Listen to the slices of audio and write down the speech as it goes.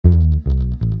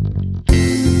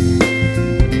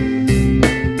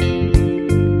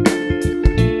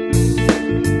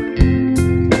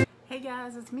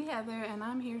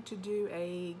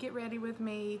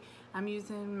I'm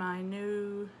using my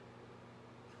new,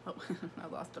 oh, I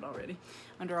lost it already,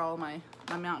 under all my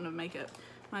mountain of makeup.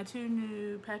 My two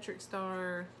new Patrick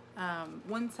STARRR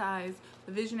One size,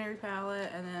 the Visionary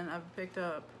palette, and then I've picked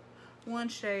up one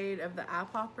shade of the Eye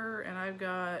Popper, and I've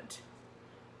got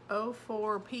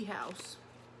 04 Pea House,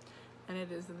 and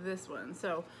it is this one.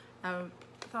 So I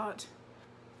thought,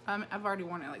 I've already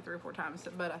worn it like 3 or 4 times,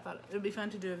 but I thought it would be fun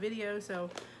to do a video,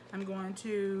 so I'm going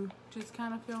to just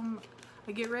kind of film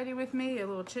a get ready with me, a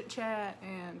little chit chat,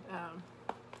 and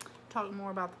talk more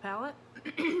about the palette.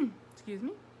 Excuse me.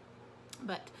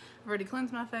 But I've already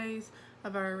cleansed my face.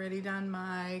 I've already done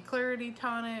my Clarity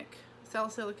Tonic,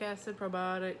 Salicylic Acid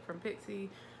Probiotic from Pixie.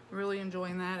 I'm really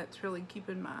enjoying that. It's really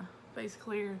keeping my face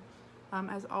clear.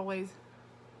 As always,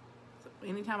 so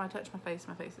anytime I touch my face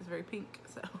is very pink.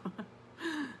 So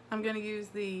I'm going to use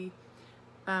the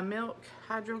Milk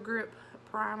Hydro Grip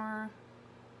Primer.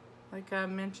 Like I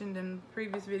mentioned in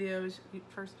previous videos,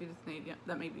 first you just need, yeah,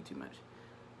 that may be too much.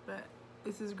 But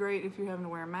this is great if you're having to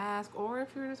wear a mask, or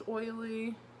if you're just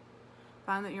oily,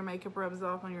 find that your makeup rubs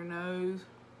off on your nose.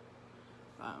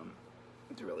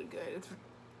 It's really good.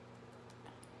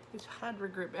 It's Hydro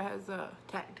Grip. It has a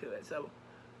tack to it, so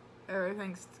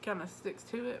everything kind of sticks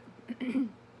to it.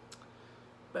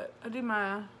 But I do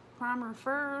my primer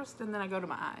first, and then I go to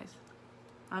my eyes.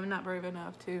 I'm not brave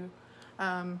enough to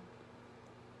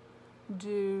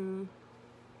do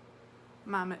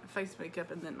my face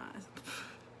makeup and then my eyes.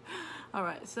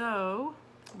 Alright, so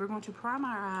we're going to prime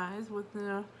our eyes with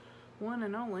the one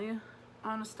and only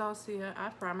Anastasia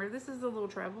eye primer. This is the little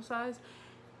travel size,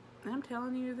 and I'm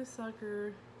telling you, this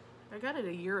sucker, I got it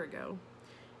a year ago,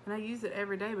 and I use it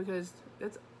every day because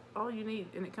it's all you need,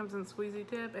 and it comes in a squeezy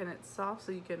tip, and it's soft,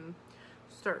 so you can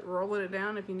start rolling it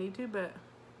down if you need to. But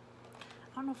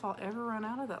I don't know if I'll ever run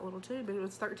out of that little tube, but it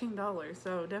was $13,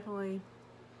 so definitely,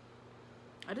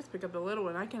 I just pick up the little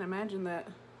one. I can imagine that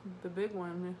the big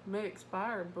one may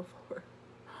expire before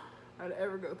I'd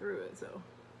ever go through it. So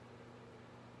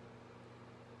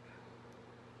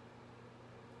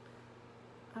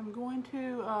I'm going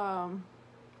to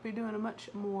be doing a much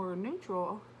more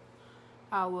neutral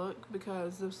eye look,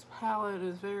 because this palette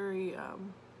is very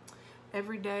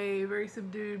everyday, very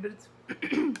subdued, but it's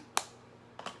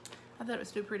I thought it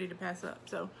was too pretty to pass up.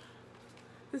 So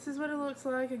this is what it looks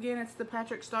like. Again, it's the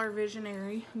Patrick STARRR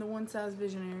Visionary, the one size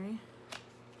Visionary.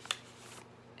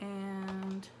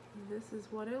 And this is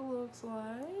what it looks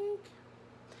like.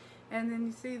 And then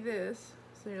you see this,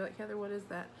 so you're like, Heather, what is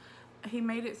that? He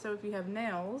made it so if you have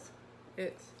nails,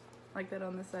 it's like that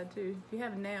on this side too. If you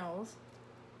have nails,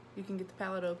 you can get the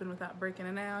palette open without breaking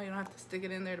a nail. You don't have to stick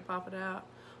it in there to pop it out.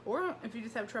 Or if you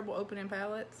just have trouble opening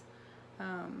palettes,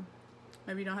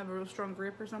 maybe you don't have a real strong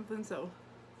grip or something. So,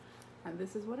 and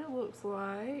this is what it looks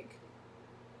like.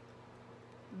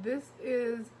 This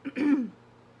is,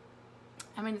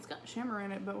 I mean, it's got shimmer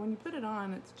in it, but when you put it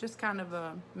on, it's just kind of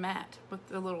a matte with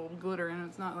a little glitter in it.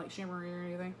 It's not like shimmery or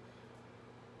anything.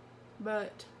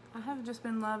 But I have just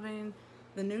been loving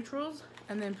the neutrals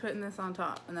and then putting this on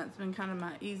top, and that's been kind of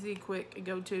my easy, quick,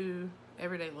 go-to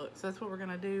everyday look. So that's what we're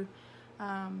gonna do.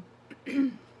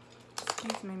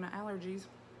 Excuse me, my allergies.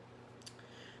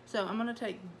 So I'm gonna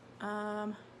take,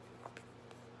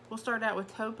 we'll start out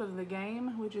with Hope of the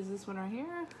Game, which is this one right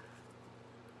here.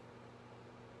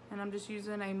 And I'm just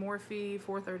using a Morphe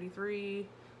 433.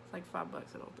 It's like $5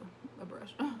 at Ulta, a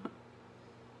brush.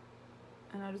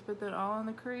 And I just put that all in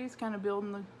the crease, kind of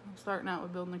building the, starting out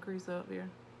with building the crease up here.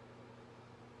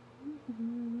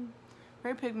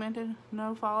 Very pigmented,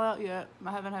 no fallout yet.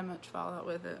 I haven't had much fallout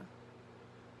with it.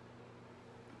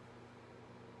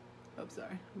 Oh,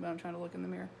 sorry, but I'm trying to look in the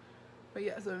mirror. But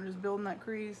yeah, so I'm just building that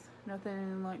crease.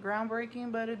 Nothing like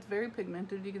groundbreaking, but it's very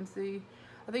pigmented. You can see,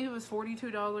 I think it was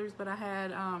 $42, but I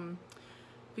had,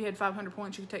 if you had 500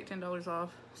 points, you could take $10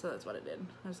 off. So that's what I did.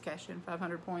 I just cashed in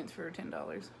 500 points for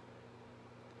 $10.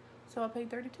 So I paid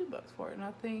 $32 for it, and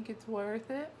I think it's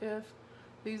worth it if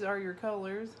these are your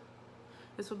colors.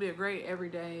 This will be a great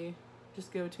everyday,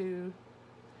 just go-to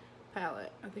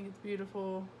palette. I think it's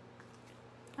beautiful,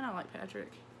 and I like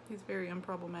Patrick. He's very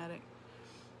unproblematic.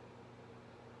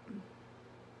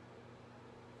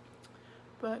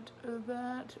 But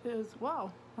that is,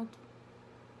 wow,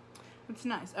 it's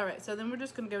nice. All right, so then we're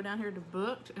just gonna go down here to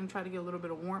Booked and try to get a little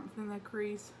bit of warmth in that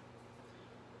crease.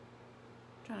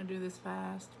 Trying to do this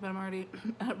fast, but I'm already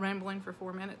rambling for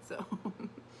 4 minutes, so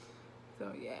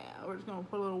so yeah, we're just gonna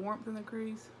put a little warmth in the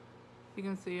crease. You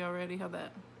can see already how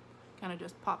that kind of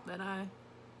just popped that eye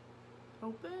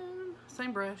open.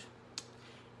 Same brush,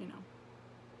 you know,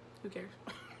 who cares?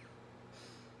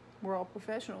 We're all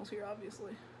professionals here,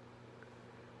 obviously.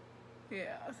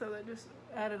 Yeah, so that just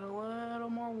added a little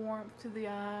more warmth to the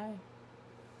eye.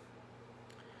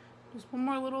 Just one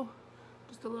more little,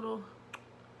 just a little,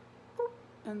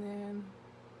 and then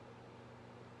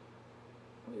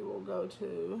we will go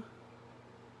to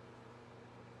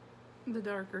the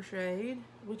darker shade,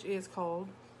 which is called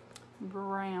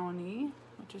Brownie,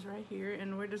 which is right here,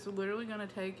 and we're just literally gonna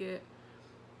take it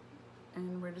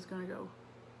and we're just gonna go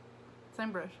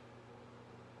same brush.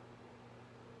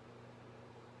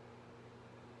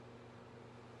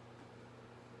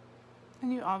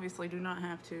 And you obviously do not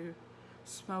have to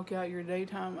smoke out your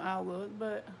daytime eye look,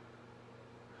 but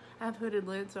I have hooded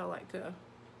lids, so I like to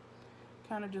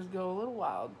kind of just go a little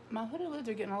wild. My hooded lids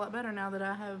are getting a lot better now that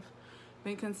I have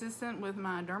been consistent with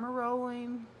my derma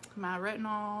rolling, my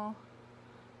retinol.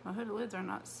 My hooded lids are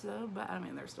not so bad. I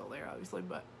mean, they're still there, obviously,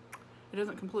 but it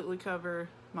doesn't completely cover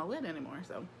my lid anymore.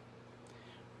 So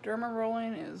derma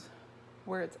rolling is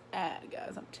where it's at,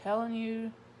 guys. I'm telling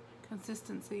you,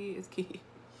 consistency is key.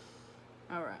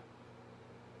 All right.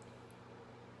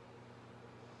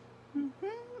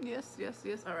 Yes, yes,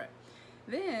 yes. All right.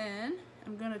 Then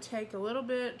I'm gonna take a little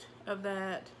bit of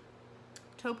that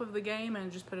taupe of the game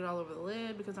and just put it all over the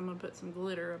lid because I'm gonna put some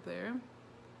glitter up there.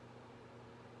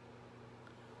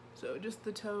 So just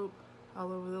the taupe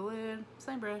all over the lid,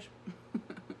 same brush.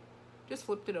 Just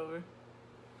flipped it over.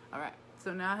 All right,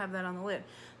 so now I have that on the lid.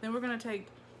 Then we're gonna take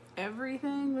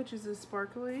everything, which is a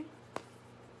sparkly.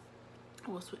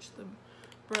 We'll switch the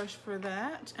brush for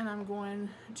that, and I'm going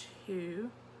to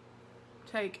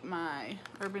take my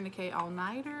Urban Decay All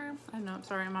Nighter. I know, I'm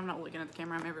sorry, I'm not looking at the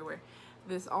camera, I'm everywhere.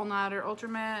 This All Nighter Ultra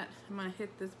Matte. I'm gonna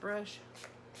hit this brush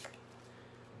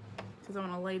because I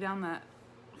want to lay down that,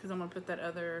 because I'm gonna put that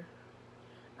other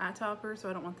eye topper, so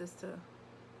I don't want this to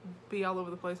be all over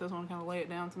the place. I just want to kind of lay it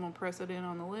down, so I'm gonna press it in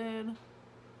on the lid.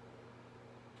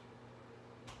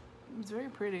 It's very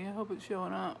pretty. I hope it's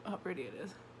showing up how pretty it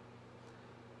is.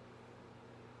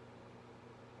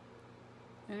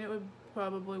 And it would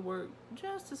probably work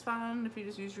just as fine if you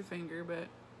just use your finger, but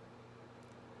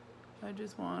I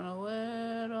just want a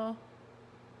little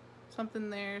something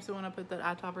there so when I put that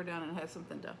eye topper down, it has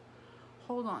something to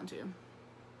hold on to.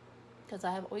 Because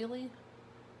I have oily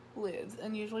lids,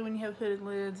 and usually when you have hooded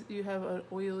lids, you have an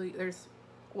oily, there's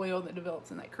oil that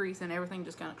develops in that crease and everything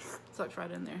just kind of sucks right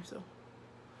in there. So,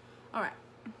 all right,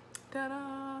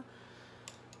 ta-da!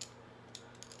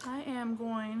 I am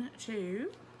going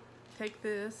to take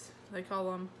this, they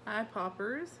call them eye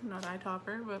poppers, not eye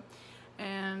topper, but,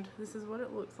 and this is what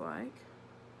it looks like.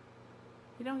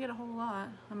 You don't get a whole lot.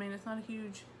 I mean, it's not a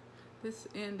huge, this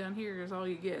end down here is all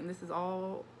you get, and this is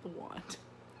all the want.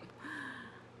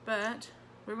 But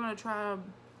we're gonna try, I'm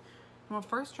gonna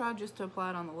first try just to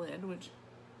apply it on the lid, which,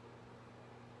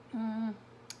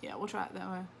 yeah, we'll try it that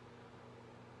way.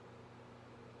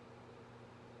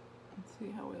 Let's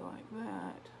see how we like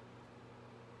that.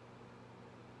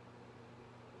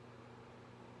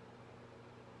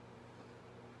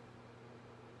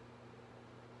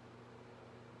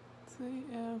 See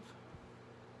if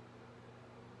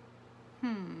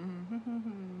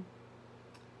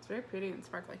it's very pretty and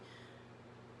sparkly.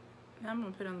 Now I'm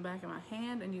going to put it on the back of my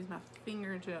hand and use my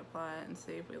finger to apply it and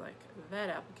see if we like that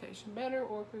application better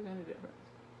or if there's any difference.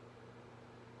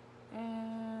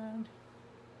 And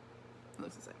it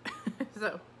looks the same.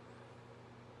 So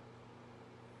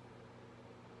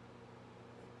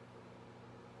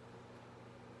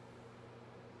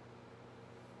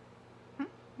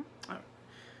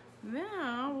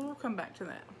now we'll come back to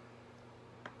that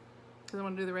because I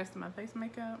want to do the rest of my face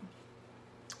makeup,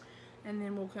 and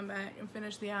then we'll come back and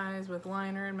finish the eyes with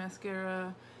liner and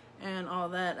mascara and all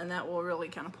that, and that will really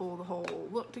kind of pull the whole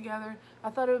look together.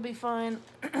 I thought it would be fun.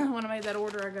 When I made that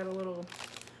order, I got a little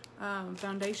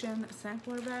foundation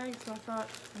sampler bag, so I thought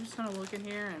I'm just gonna look in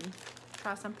here and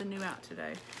try something new out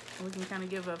today, and we can kind of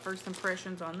give a first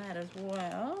impressions on that as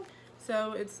well.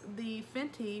 So it's the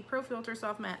Fenty Pro Filter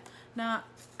Soft Matte. Now,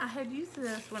 I had used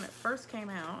this when it first came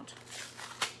out,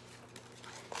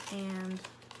 and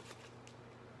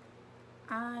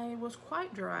I was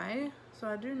quite dry, so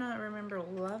I do not remember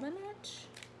loving it.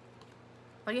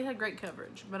 Like, it had great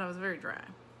coverage, but I was very dry.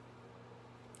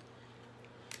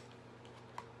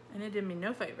 And it did me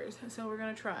no favors. So we're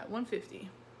gonna try it, 150.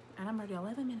 And I'm already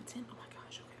 11 minutes in, oh my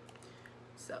gosh, okay.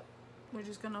 So, we're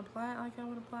just gonna apply it like I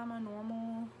would apply my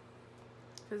normal,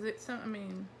 because it's some, I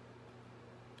mean,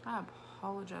 I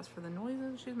apologize for the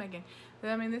noises she's making. But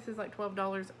I mean, this is like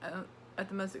 $12 at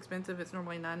the most expensive. It's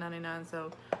normally $9.99,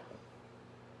 so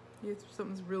it's,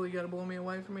 something's really got to blow me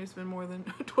away for me to spend more than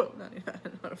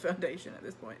 $12.99 on a foundation at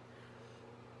this point.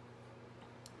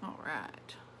 All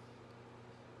right.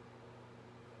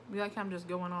 Be like I'm just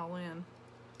going all in,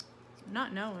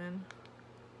 not knowing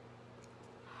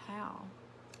how.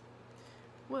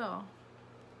 Well,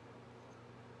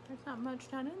 there's not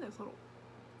much down in this little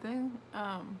thing.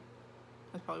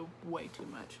 That's probably way too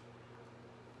much.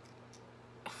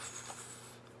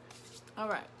 All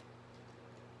right.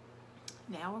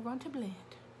 Now we're going to blend.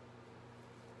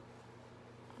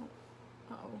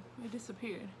 Uh-oh, it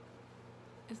disappeared.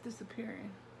 It's disappearing.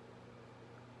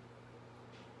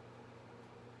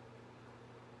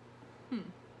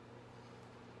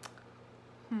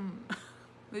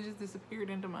 They just disappeared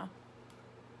into my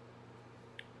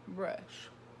brush.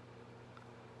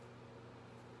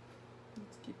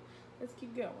 Let's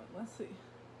keep going. Let's see.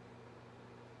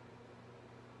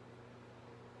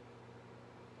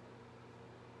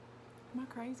 Am I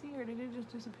crazy, or did it just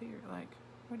disappear? Like,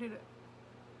 where did it?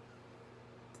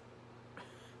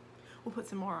 We'll put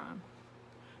some more on.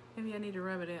 Maybe I need to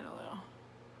rub it in a little.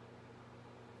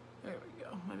 There we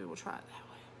go. Maybe we'll try it that way.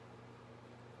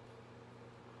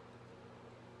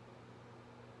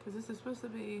 Because this is supposed to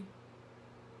be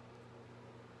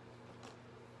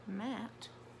matte.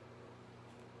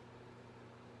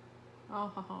 Oh,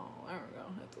 there we go.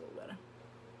 That's a little better.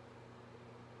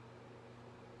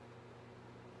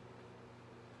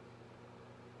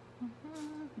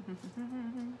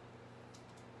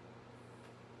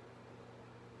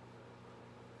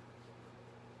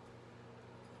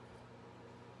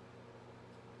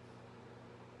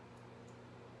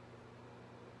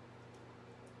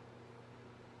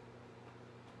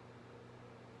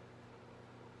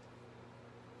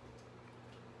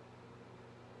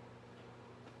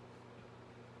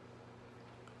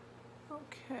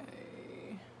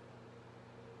 Okay.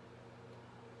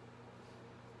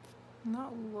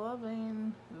 Not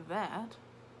loving that,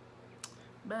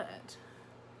 but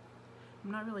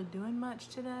I'm not really doing much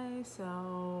today,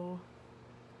 so,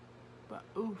 but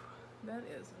ooh, that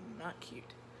is not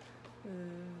cute.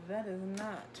 That is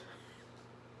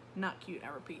not cute, I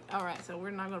repeat. All right, so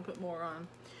we're not gonna put more on.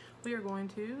 We are going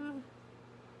to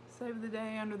save the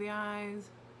day under the eyes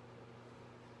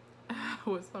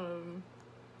with some,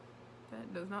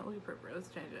 that does not look appropriate. Let's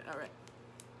change it. All right.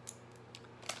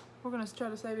 We're gonna try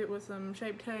to save it with some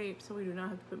Shape Tape so we do not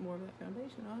have to put more of that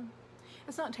foundation on.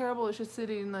 It's not terrible, it's just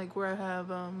sitting like where I have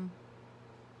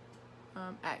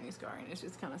acne scarring. It's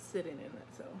just kind of sitting in it,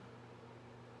 so.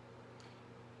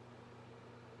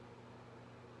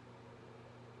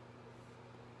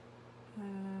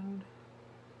 And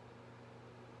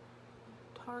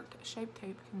Tarte Shape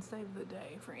Tape can save the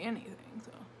day for anything,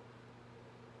 so.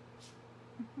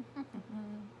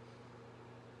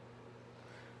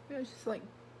 Yeah, it's just like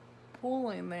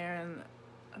pulling there, and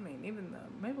I mean, even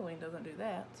the Maybelline doesn't do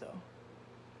that, so.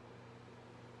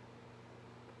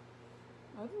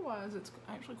 Otherwise, it's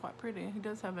actually quite pretty. It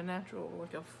does have a natural,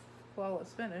 like a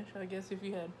flawless finish, I guess, if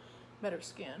you had better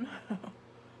skin.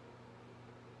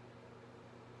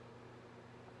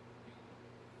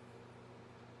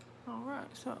 All right,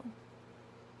 so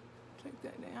take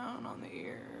that down on the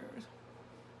ears.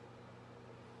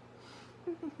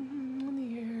 On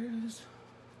the ears.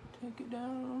 Take it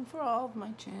down for all of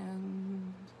my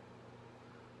chins.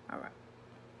 All right.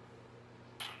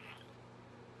 I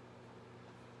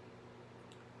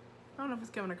don't know if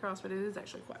it's coming across, but it is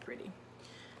actually quite pretty.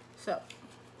 So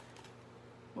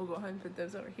we'll go ahead and put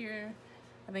those over here.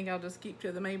 I think I'll just keep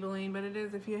to the Maybelline, but it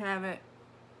is, if you have it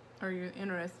or you're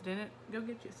interested in it, go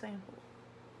get you a sample.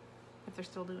 If they're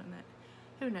still doing that,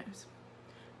 who knows?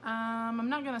 I'm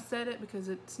not gonna set it because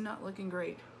it's not looking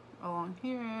great along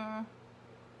here.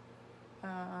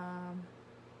 And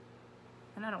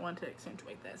I don't want to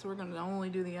accentuate that, so we're going to only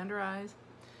do the under eyes.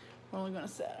 We're only going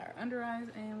to set our under eyes,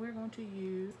 and we're going to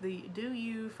use the Do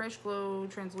You Fresh Glow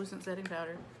Translucent Setting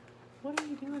Powder. What are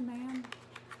you doing, man?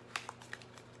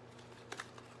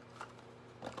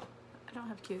 I don't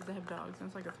have kids, I have dogs, and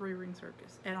it's like a 3-ring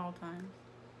circus at all times.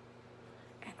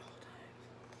 At all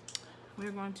times.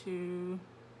 We're going to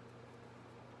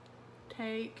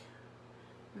take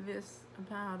this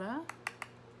powder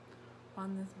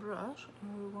on this brush,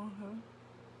 and we're going to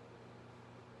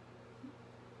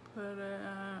put it,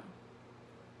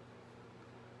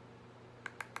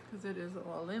 because it is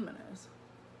voluminous.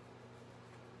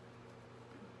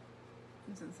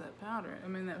 And since that powder, I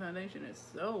mean that foundation is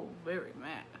so very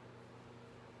matte.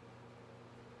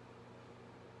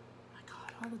 My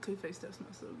God, all the toothpaste stuff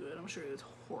smells so good. I'm sure it's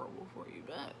horrible for you,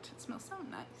 but it smells so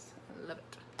nice. I love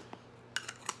it.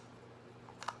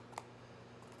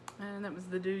 And that was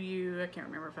the Do You, I can't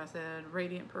remember if I said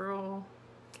Radiant Pearl.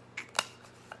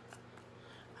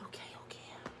 Okay.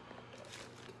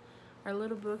 Our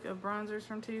little book of bronzers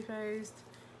from Too Faced.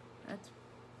 That's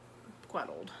quite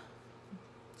old.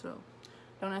 So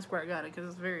don't ask where I got it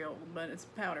because it's very old, but it's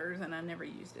powders and I never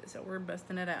used it. So we're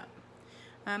busting it out.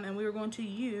 And we were going to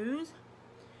use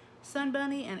Sun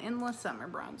Bunny and Endless Summer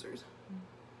bronzers.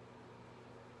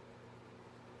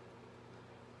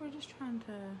 We're just trying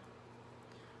to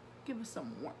give us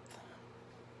some warmth.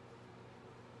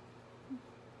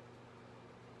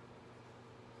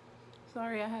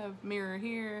 Sorry, I have a mirror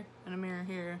here and a mirror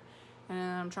here,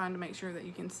 and I'm trying to make sure that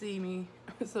you can see me.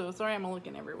 So sorry I'm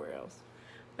looking everywhere else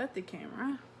but the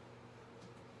camera.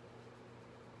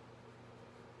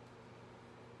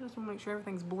 Just want to make sure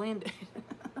everything's blended.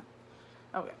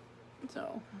 Okay,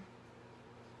 so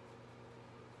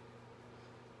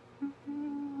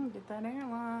get that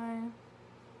airline.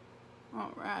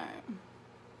 All right.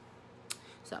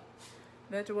 So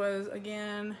that was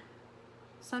again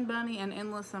Sun Bunny and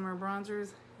Endless Summer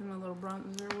bronzers in my little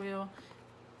bronzer wheel.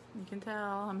 You can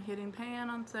tell I'm hitting pan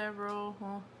on several,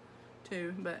 well,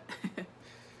 2, but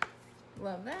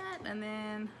love that. And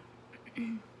then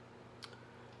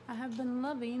I have been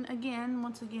loving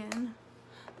once again,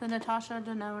 the Natasha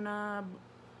Denona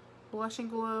Blush and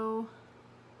Glow.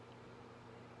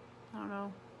 I don't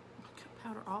know,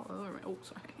 powder all over me. Oh,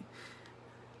 sorry.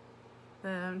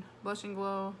 The Blush and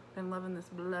Glow. Been loving this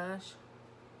blush.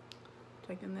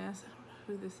 Taking this. I don't know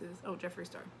who this is. Oh, Jeffree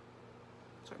Star.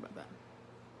 Sorry about that.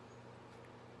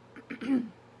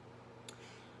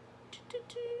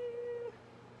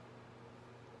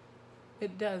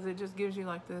 It does. It just gives you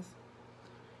like this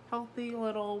healthy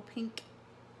little pink.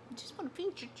 You just want to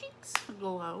paint your cheeks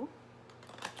glow.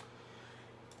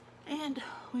 And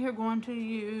we are going to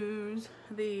use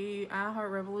the I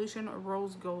Heart Revolution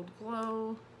Rose Gold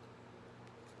Glow.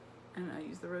 And I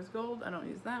use the rose gold. I don't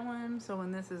use that one. So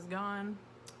when this is gone,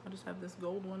 I'll just have this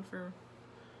gold one for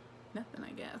nothing,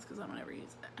 I guess, because I don't ever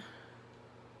use it.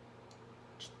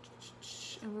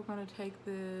 And we're going to take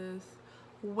this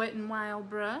Wet n Wild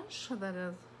brush. That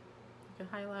is like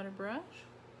a highlighter brush.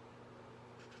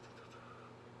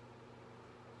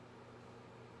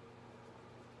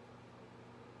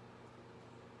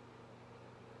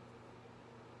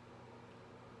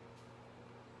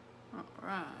 All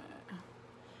right.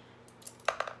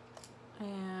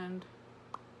 And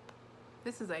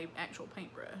this is a actual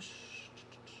paintbrush,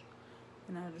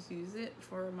 and I just use it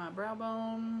for my brow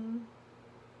bone.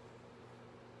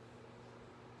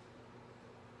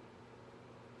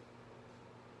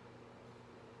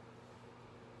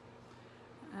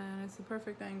 And it's the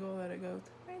perfect angle that it goes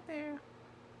right there.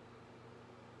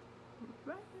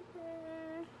 Right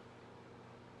there.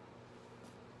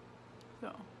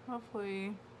 So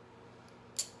hopefully,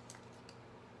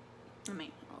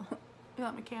 you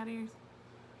like my cat ears?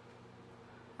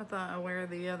 I thought I'd wear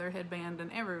the other headband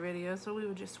in every video, so we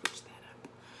would just switch that up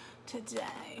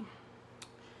today.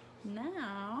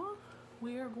 Now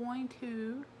we are going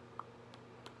to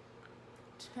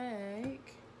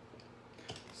take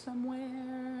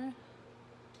somewhere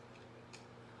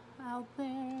out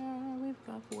there. We've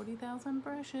got 40,000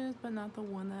 brushes, but not the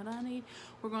one that I need.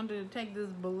 We're going to take this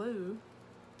blue,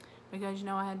 because you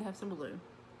know I had to have some blue.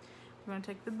 We're going to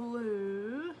take the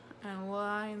blue and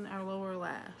line our lower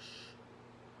lash.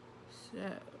 So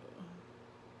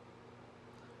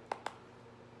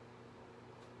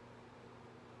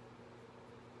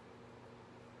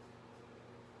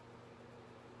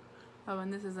oh,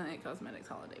 and this is an It Cosmetics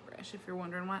holiday brush, if you're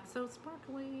wondering why it's so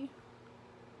sparkly.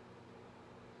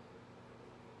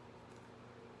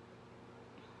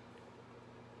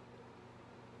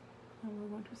 And we're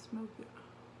going to smoke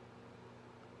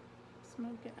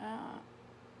it out.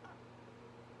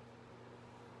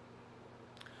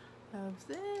 Loves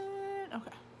it.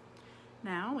 Okay,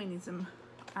 now we need some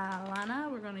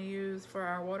eyeliner. We're going to use for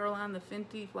our waterline the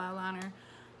Fenty Fly Liner,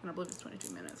 and I believe it's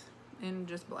 22 minutes in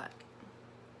just black.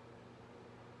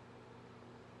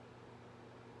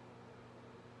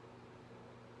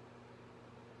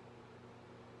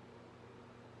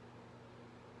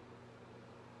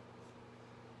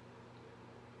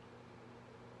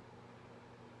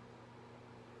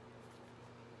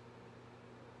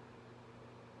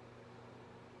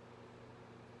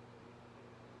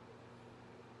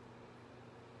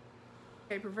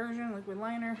 Paper version, liquid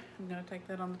liner. I'm going to take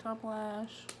that on the top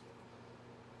lash.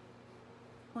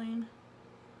 Clean.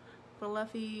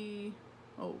 Fluffy.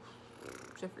 Oh,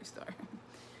 Jeffree Star.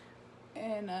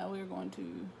 And we're going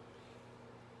to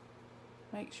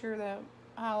make sure that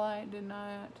highlight did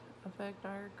not affect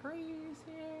our crease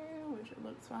here, which it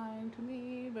looks fine to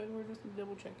me, but we're just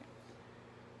double checking.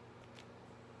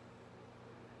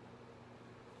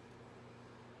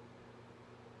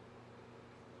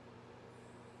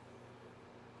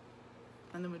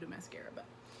 And then we do mascara, but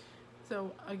So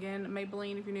again,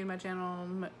 Maybelline, if you're new to my channel,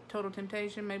 Total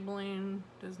Temptation Maybelline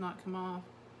does not come off.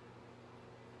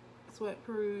 Sweat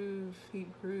proof, heat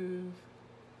proof.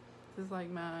 This is like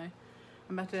my,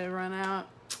 I'm about to run out.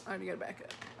 I already got to back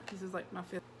up. This is like my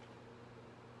 5th.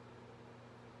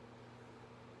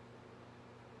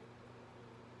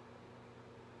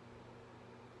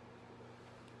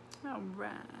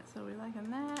 Alright, so we're liking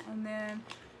that. And then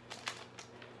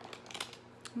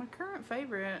my current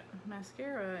favorite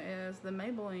mascara is the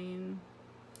Maybelline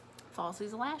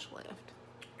Falsies Lash Lift.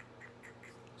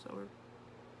 So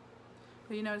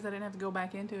but you notice I didn't have to go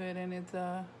back into it, and it's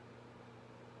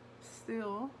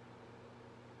still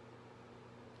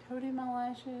coating my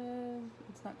lashes.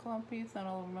 It's not clumpy, it's not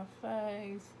all over my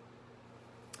face.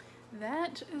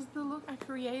 That is the look I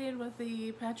created with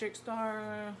the Patrick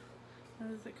STARRR,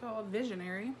 what is it called,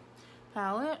 Visionary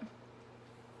palette,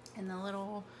 and the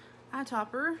little eye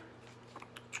topper,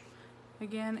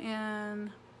 again in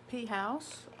P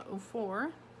House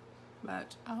 04.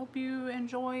 But I hope you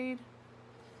enjoyed.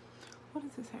 What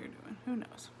is this hair doing? Who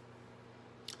knows?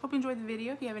 Hope you enjoyed the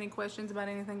video. If you have any questions about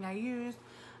anything I used,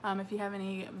 if you have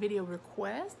any video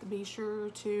requests, be sure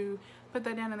to put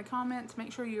that down in the comments.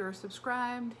 Make sure you're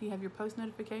subscribed. You have your post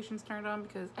notifications turned on,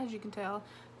 because as you can tell,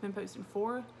 I've been posting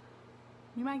 4.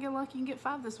 You might get lucky and get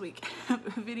 5 this week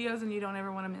videos, and you don't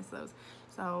ever want to miss those.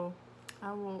 So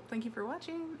I will thank you for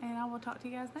watching, and I will talk to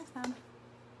you guys next time.